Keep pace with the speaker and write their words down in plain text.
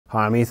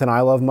Hi, I'm Ethan.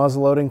 I love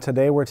muzzleloading.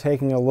 Today we're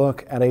taking a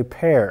look at a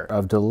pair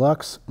of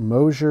Deluxe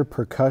Moser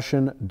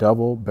Percussion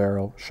double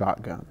barrel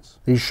shotguns.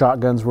 These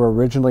shotguns were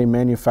originally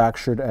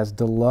manufactured as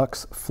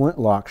Deluxe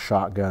Flintlock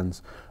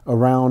shotguns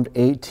around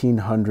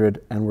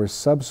 1800 and were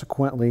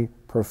subsequently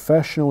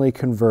professionally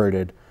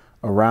converted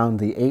around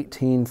the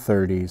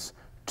 1830s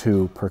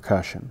to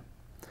Percussion.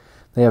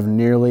 They have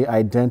nearly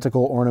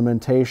identical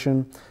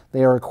ornamentation.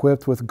 They are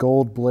equipped with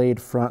gold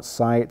blade front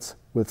sights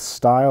with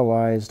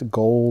stylized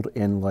gold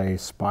inlay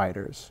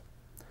spiders.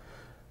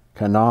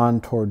 Canon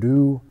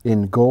Tordu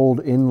in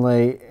gold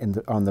inlay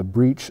on the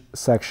breech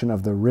section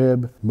of the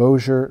rib.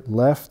 Moser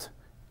left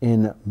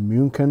in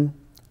Munchen,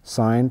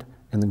 signed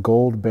in the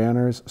gold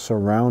banners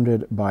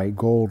surrounded by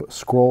gold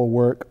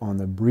scrollwork on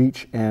the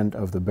breech end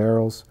of the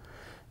barrels.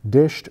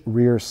 Dished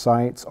rear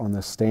sights on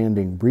the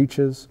standing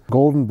breeches.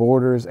 Golden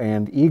borders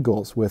and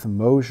eagles with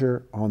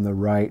Moser on the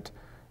right.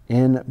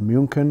 In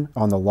Munchen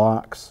on the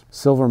locks,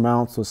 silver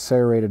mounts with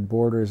serrated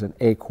borders and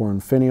acorn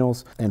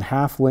finials, and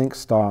half-length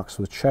stocks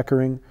with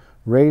checkering,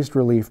 raised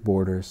relief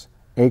borders,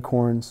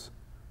 acorns,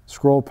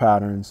 scroll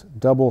patterns,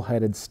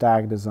 double-headed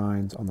stag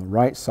designs on the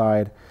right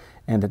side,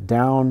 and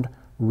downed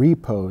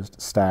reposed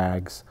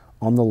stags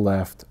on the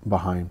left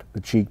behind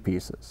the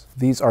cheekpieces.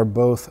 These are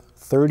both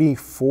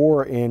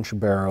 34-inch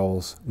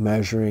barrels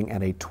measuring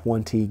at a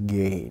 20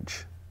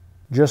 gauge.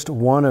 Just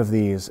one of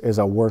these is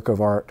a work of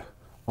art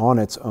on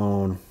its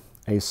own,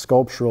 a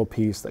sculptural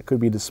piece that could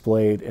be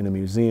displayed in a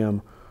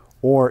museum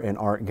or an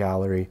art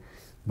gallery,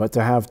 but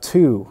to have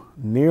two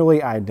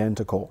nearly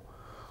identical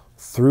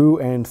through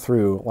and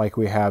through like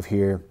we have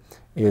here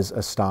is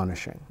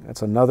astonishing.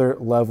 It's another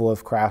level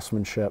of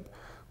craftsmanship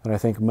that I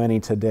think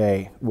many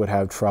today would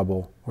have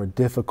trouble or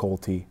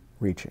difficulty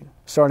reaching.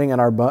 Starting at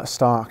our butt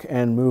stock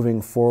and moving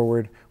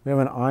forward, we have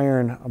an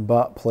iron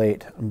butt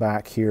plate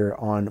back here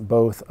on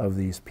both of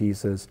these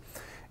pieces.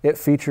 It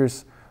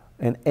features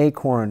an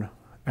acorn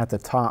at the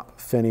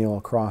top finial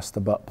across the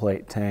butt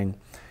plate tang,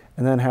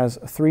 and then has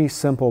three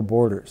simple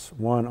borders,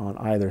 one on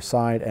either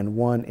side and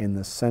one in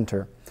the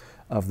center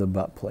of the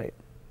butt plate.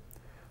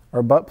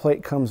 Our butt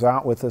plate comes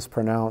out with this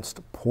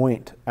pronounced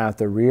point at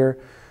the rear.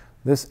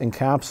 This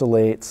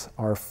encapsulates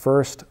our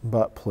first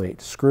butt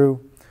plate screw,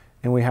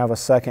 and we have a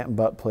second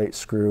butt plate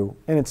screw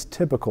in its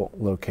typical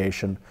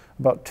location,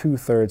 about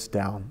 2/3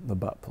 down the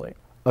butt plate.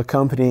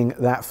 Accompanying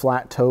that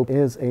flat toe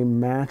is a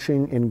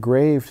matching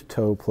engraved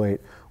toe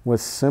plate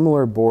with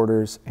similar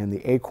borders and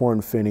the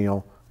acorn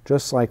finial,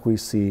 just like we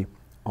see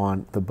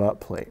on the butt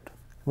plate.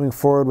 Moving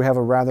forward, we have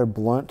a rather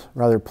blunt,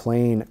 rather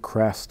plain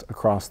crest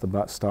across the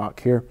butt stock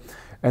here.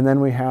 And then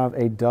we have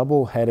a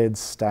double-headed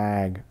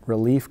stag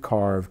relief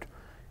carved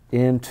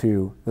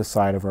into the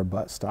side of our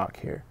butt stock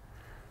here.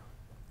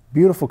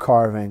 Beautiful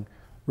carving,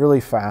 really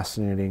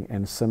fascinating,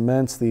 and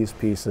cements these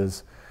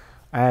pieces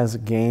as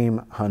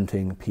game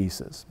hunting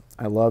pieces.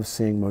 I love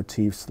seeing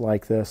motifs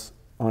like this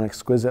on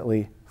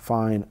exquisitely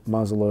fine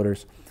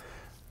muzzleloaders.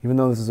 Even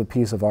though this is a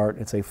piece of art,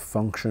 it's a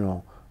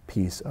functional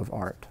piece of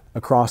art.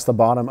 Across the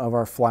bottom of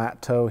our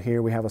flat toe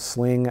here, we have a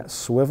sling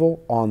swivel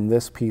on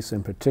this piece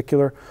in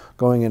particular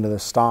going into the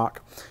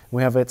stock.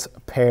 We have its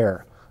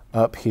pair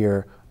up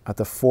here at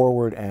the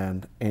forward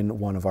end in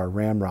one of our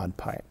ramrod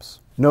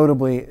pipes.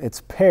 Notably,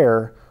 its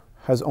pair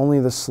has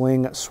only the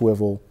sling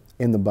swivel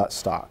in the butt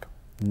stock,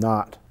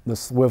 not the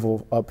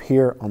swivel up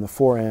here on the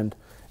fore end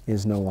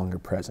is no longer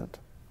present.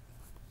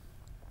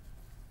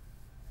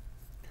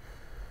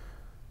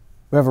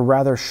 We have a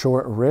rather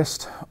short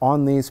wrist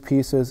on these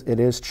pieces. It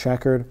is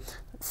checkered,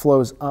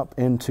 flows up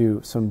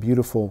into some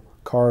beautiful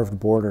carved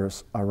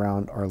borders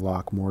around our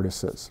lock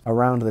mortises.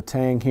 Around the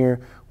tang here,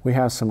 we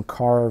have some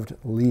carved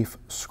leaf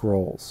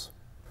scrolls.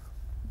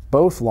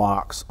 Both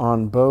locks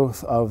on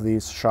both of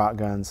these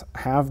shotguns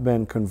have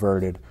been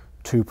converted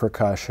to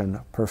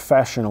Percussion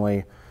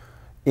professionally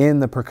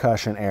in the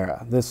Percussion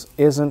era. This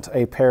isn't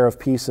a pair of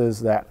pieces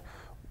that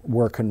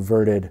were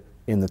converted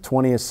in the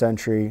 20th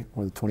century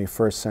or the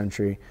 21st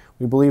century.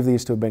 We believe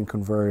these to have been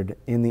converted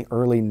in the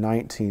early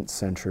 19th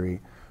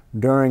century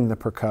during the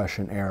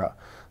Percussion era.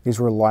 These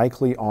were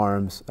likely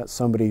arms that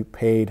somebody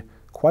paid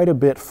quite a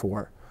bit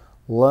for,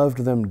 loved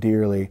them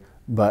dearly,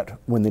 but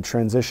when the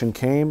transition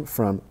came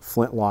from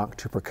Flintlock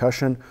to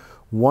Percussion,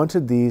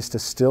 wanted these to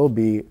still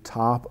be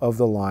top of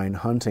the line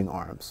hunting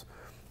arms.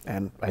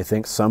 And I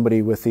think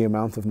somebody with the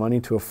amount of money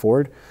to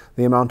afford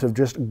the amount of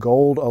just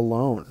gold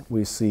alone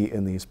we see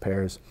in these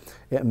pairs,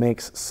 it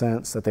makes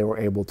sense that they were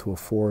able to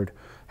afford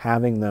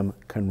having them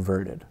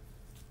converted.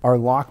 Our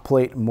lock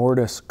plate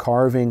mortise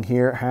carving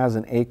here has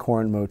an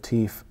acorn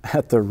motif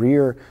at the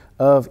rear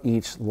of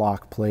each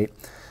lock plate.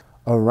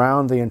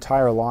 Around the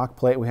entire lock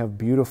plate, we have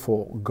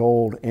beautiful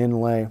gold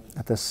inlay.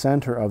 At the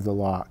center of the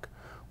lock,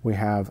 we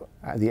have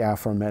the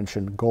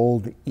aforementioned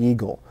gold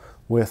eagle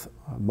with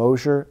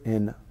Moser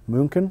in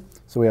Munchen.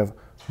 So we have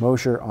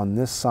Moser on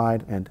this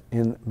side and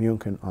in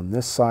Munchen on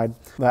this side.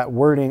 That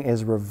wording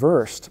is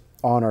reversed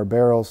on our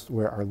barrels,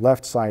 where our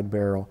left side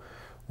barrel,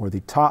 or the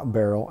top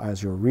barrel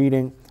as you're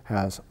reading,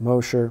 has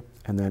Moser,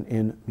 and then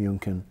in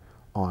Munchen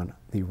on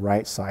the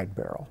right side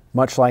barrel.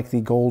 Much like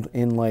the gold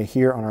inlay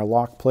here on our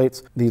lock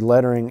plates, the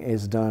lettering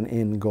is done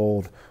in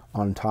gold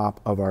on top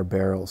of our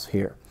barrels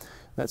here.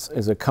 That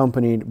is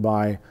accompanied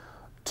by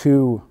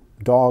two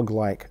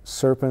dog-like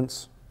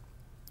serpents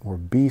or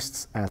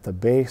beasts at the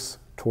base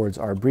towards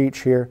our breech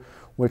here,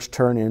 which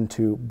turn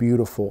into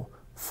beautiful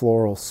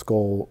floral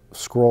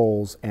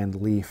scrolls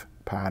and leaf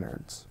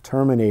patterns,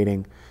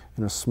 terminating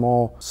in a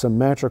small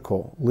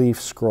symmetrical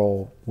leaf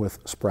scroll with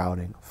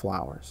sprouting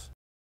flowers.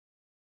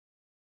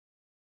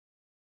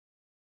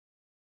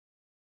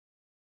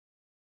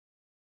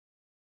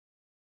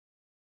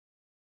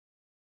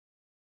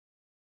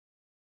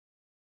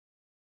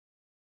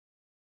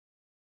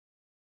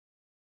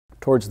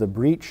 Towards the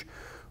breech,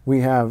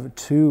 we have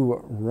two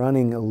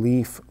running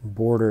leaf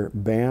border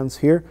bands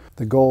here.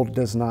 The gold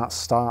does not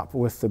stop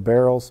with the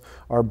barrels.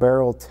 Our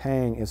barrel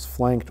tang is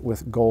flanked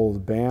with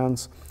gold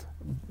bands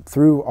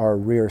through our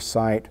rear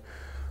sight,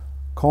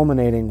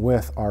 culminating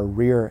with our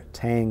rear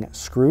tang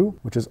screw,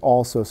 which is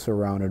also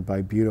surrounded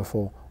by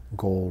beautiful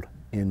gold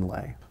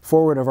inlay.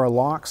 Forward of our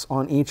locks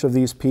on each of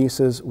these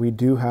pieces, we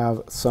do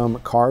have some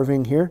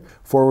carving here.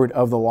 Forward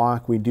of the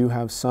lock, we do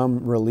have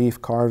some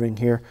relief carving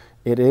here.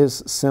 It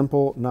is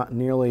simple, not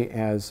nearly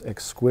as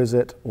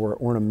exquisite or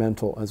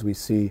ornamental as we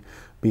see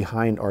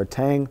behind our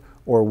tang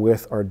or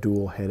with our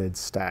dual-headed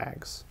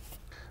stags.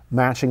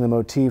 Matching the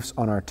motifs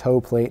on our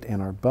toe plate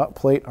and our butt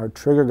plate, our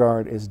trigger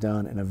guard is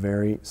done in a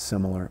very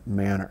similar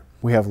manner.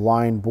 We have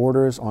line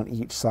borders on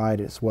each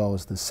side as well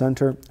as the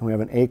center, and we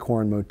have an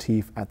acorn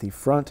motif at the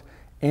front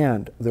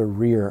and the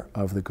rear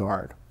of the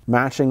guard.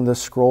 Matching the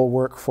scroll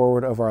work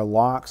forward of our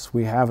locks,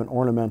 we have an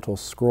ornamental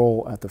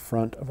scroll at the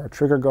front of our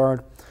trigger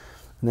guard,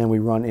 and then we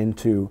run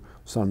into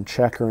some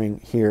checkering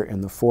here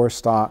in the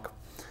forestock,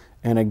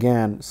 and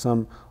again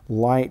some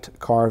light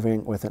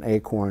carving with an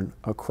acorn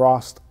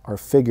across our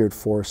figured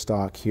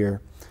forestock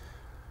here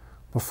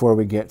before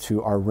we get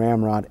to our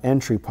ramrod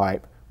entry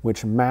pipe,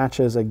 which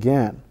matches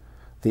again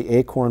the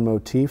acorn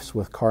motifs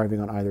with carving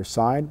on either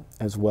side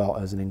as well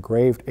as an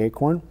engraved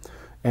acorn,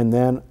 and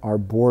then our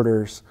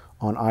borders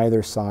on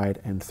either side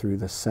and through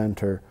the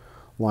center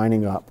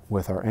lining up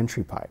with our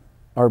entry pipe.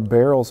 Our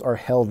barrels are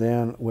held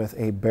in with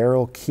a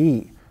barrel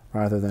key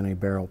rather than a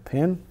barrel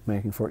pin,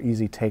 making for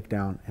easy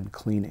takedown and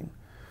cleaning.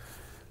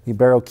 The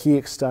barrel key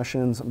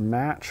extensions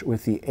match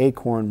with the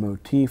acorn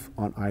motif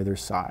on either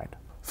side.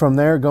 From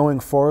there going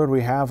forward,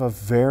 we have a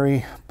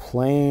very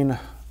plain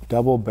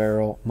double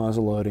barrel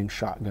muzzleloading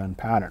shotgun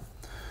pattern.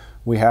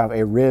 We have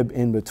a rib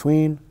in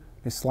between,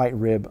 a slight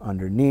rib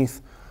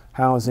underneath,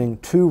 housing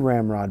two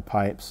ramrod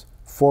pipes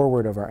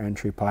forward of our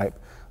entry pipe.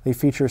 They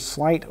feature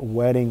slight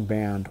wedding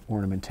band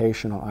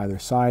ornamentation on either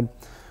side.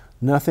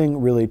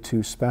 Nothing really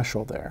too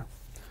special there.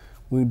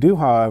 We do,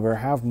 however,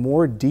 have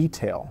more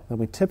detail than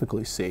we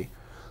typically see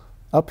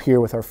up here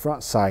with our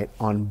front sight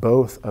on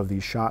both of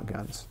these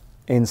shotguns.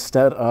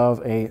 Instead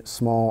of a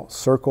small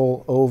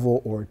circle,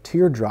 oval, or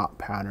teardrop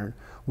pattern,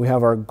 we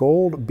have our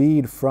gold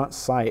bead front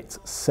sights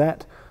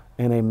set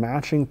in a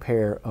matching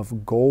pair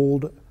of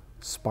gold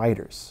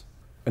spiders.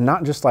 And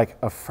not just like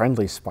a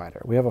friendly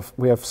spider.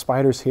 We have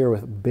spiders here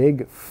with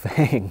big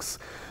fangs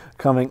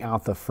coming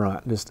out the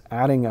front, just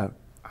adding a,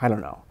 I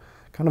don't know,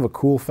 kind of a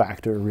cool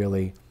factor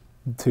really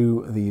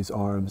to these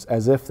arms,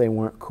 as if they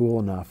weren't cool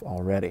enough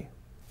already.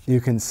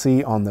 You can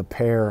see on the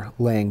pair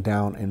laying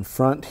down in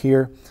front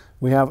here,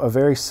 we have a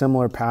very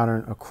similar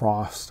pattern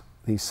across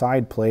the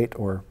side plate,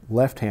 or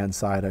left-hand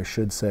side I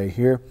should say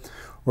here,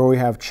 where we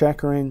have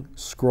checkering,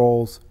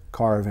 scrolls,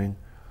 carving,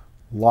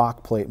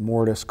 lock plate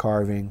mortise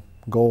carving,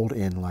 gold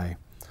inlay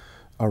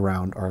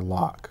around our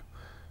lock.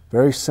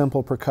 Very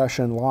simple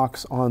percussion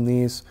locks on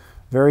these.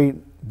 Very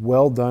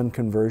well done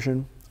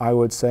conversion, I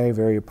would say.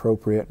 Very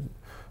appropriate,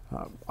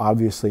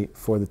 obviously,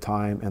 for the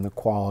time and the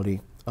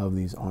quality of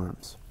these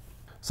arms.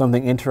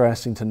 Something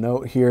interesting to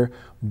note here,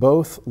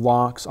 both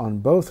locks on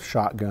both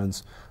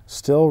shotguns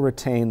still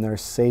retain their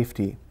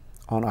safety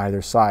on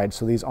either side.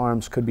 So these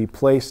arms could be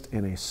placed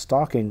in a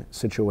stalking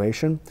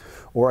situation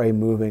or a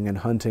moving and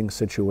hunting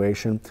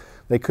situation.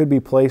 They could be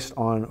placed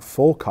on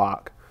full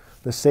cock.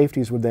 The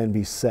safeties would then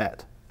be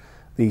set.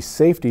 The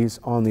safeties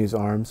on these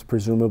arms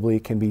presumably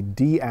can be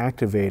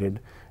deactivated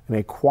in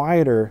a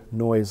quieter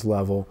noise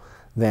level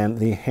than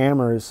the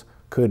hammers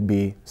could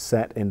be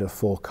set into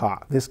full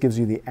cock. This gives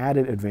you the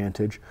added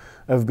advantage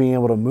of being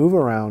able to move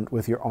around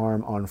with your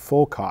arm on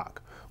full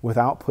cock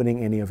without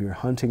putting any of your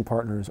hunting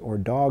partners or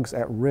dogs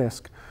at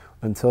risk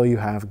until you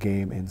have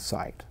game in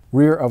sight.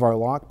 Rear of our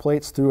lock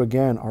plates through,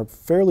 again, our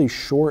fairly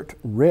short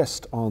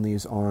wrist on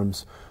these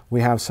arms,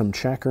 we have some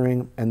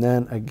checkering, and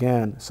then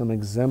again some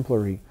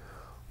exemplary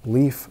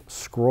leaf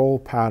scroll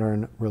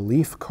pattern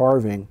relief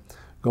carving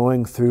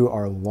going through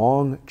our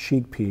long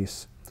cheek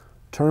piece,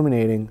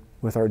 terminating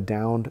with our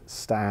downed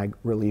stag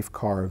relief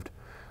carved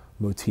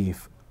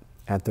motif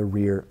at the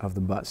rear of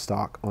the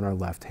buttstock on our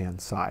left-hand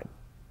side.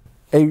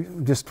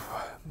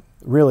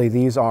 Really,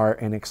 these are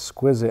an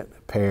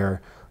exquisite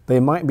pair. They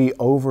might be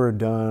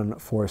overdone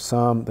for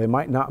some. They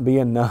might not be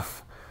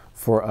enough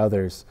for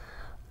others.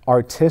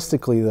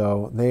 Artistically,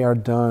 though, they are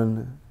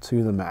done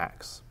to the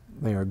max.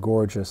 They are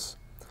gorgeous.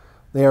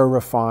 They are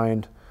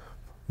refined.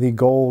 The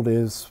gold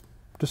is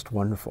just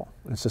wonderful.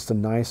 It's just a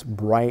nice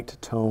bright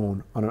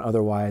tone on an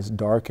otherwise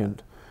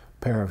darkened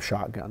pair of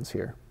shotguns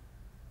here.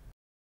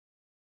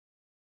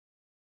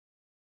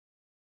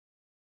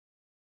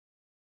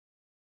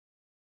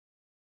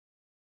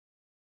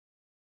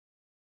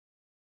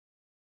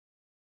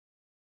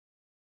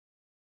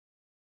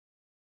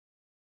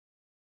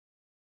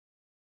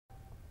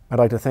 I'd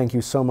like to thank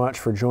you so much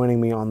for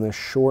joining me on this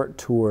short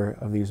tour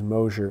of these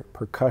Moser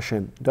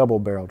Percussion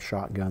double-barreled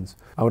shotguns.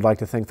 I would like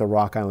to thank the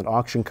Rock Island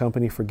Auction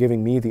Company for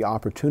giving me the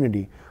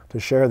opportunity to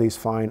share these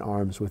fine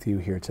arms with you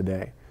here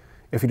today.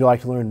 If you'd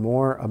like to learn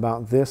more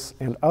about this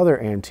and other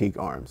antique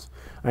arms,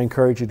 I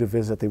encourage you to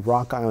visit the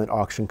Rock Island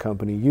Auction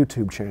Company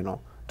YouTube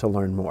channel to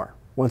learn more.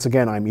 Once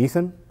again, I'm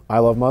Ethan. I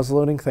love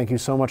muzzleloading. Thank you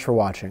so much for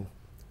watching.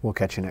 We'll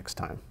catch you next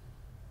time.